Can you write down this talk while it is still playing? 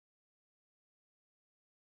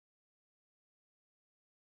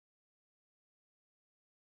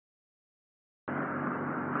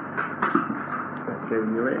first here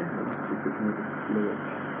in your ear. Let's see if we can move this fluid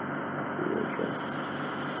up the eardrum.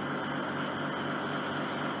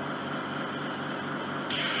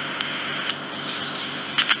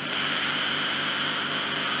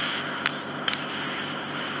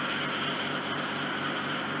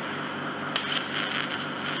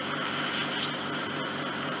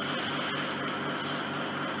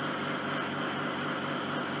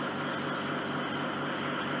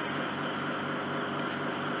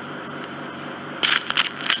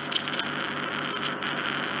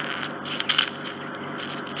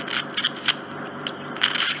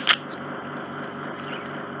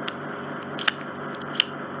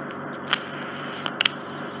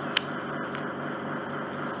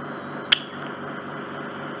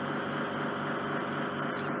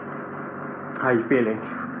 How are you feeling?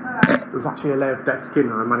 It was actually a layer of dead skin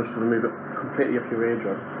and I managed to remove it completely off your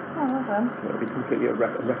eardrum. Oh, well done. So it'll be completely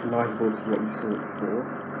unrecognisable to what you saw before.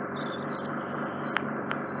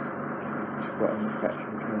 Just got an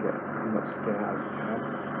infection, trying to get as much skin out as you can.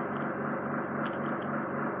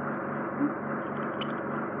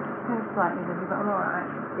 Just feel slightly dizzy, but I'm alright.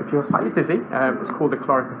 If you're slightly dizzy, it's called the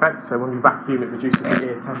caloric effect. So when you vacuum, it reduces the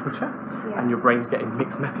ear temperature, and your brain's getting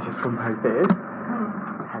mixed messages from both ears.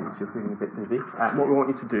 Hence, you're feeling a bit dizzy. What we want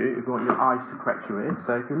you to do is we want your eyes to correct your ears.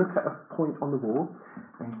 So if you look at a point on the wall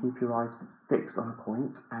and keep your eyes fixed on a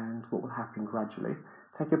point, and what will happen gradually,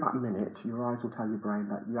 take about a minute, your eyes will tell your brain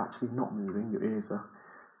that you're actually not moving, your ears are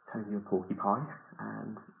telling you a porcupine,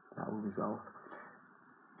 and that will resolve.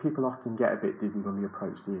 People often get a bit dizzy when we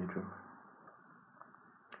approach the eardrum.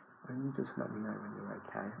 And you just let me know when you're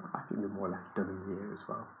okay. I think you're more or less done in the ear as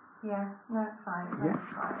well. Yeah, no, that's fine.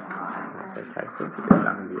 That's fine. Alright. That's okay. So let's just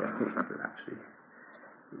examine the ear. I think we could actually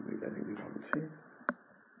remove anything we want to.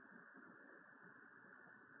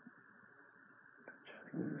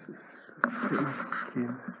 I think this is a bit more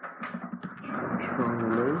skin. Try and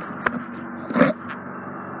remove.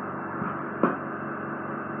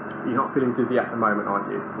 You're not feeling dizzy at the moment,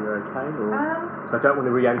 aren't you? You're okay? Or? So I don't want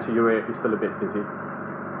to re-enter your ear if you're still a bit dizzy.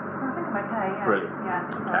 I think I'm okay, yeah. Brilliant. Yeah.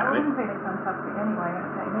 So Okay, I wasn't feeling fantastic anyway when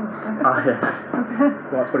it came in. So. Oh yeah.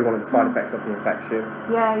 Well, that's probably one of the side effects of the infection.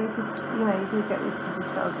 Yeah, you do get these dizzy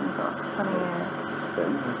spells when you've got funny ears. Spin,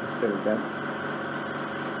 let's spin again.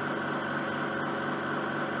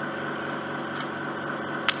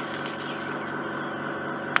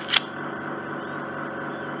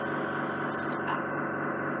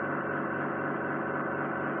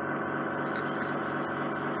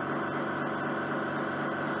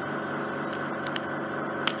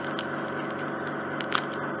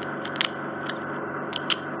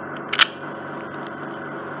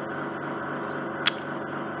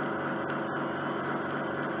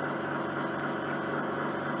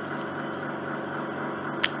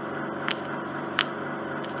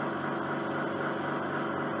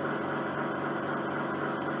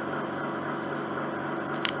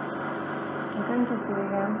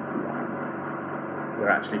 We're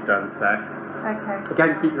actually done, so. Okay.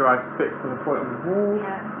 Again, keep your eyes fixed on the point on the wall.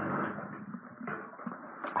 Yeah.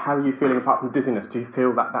 How are you feeling apart from dizziness? Do you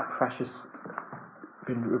feel that that pressure's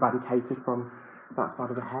been eradicated from that side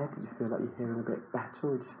of the head? Do you feel like you're hearing a bit better,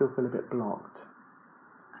 or do you still feel a bit blocked?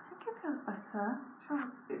 I think it feels better.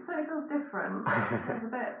 It certainly feels different. It's a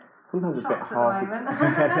bit. Sometimes it's a bit hard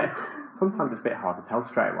to sometimes it's a bit hard to tell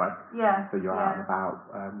straight away. Yeah. So you're out and about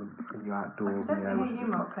when you're outdoors. I can definitely hear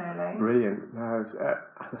you more clearly. Brilliant. No, as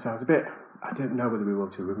I say, I didn't know whether we were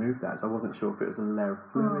able to remove that, so I wasn't sure if it was a layer of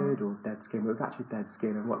fluid or dead skin. But it was actually dead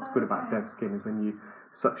skin, and what's good about dead skin is when you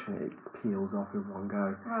suction it, it peels off in one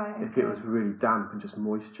go. Right. If it was really damp and just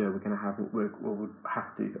moisture, we'd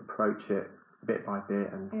have to approach it bit by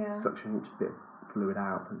bit and suction each bit of fluid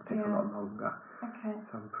out, and it takes a lot longer. Okay.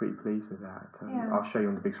 So I'm pretty pleased with that. I'll show you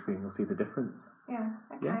on the big screen, you'll see the difference. Yeah,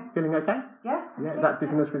 okay. Yeah, feeling okay? Yes. Yeah, that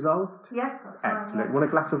dizziness resolved? Yes, that's fine. Excellent. Want a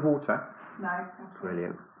glass of water? No, thank you.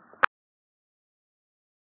 Brilliant.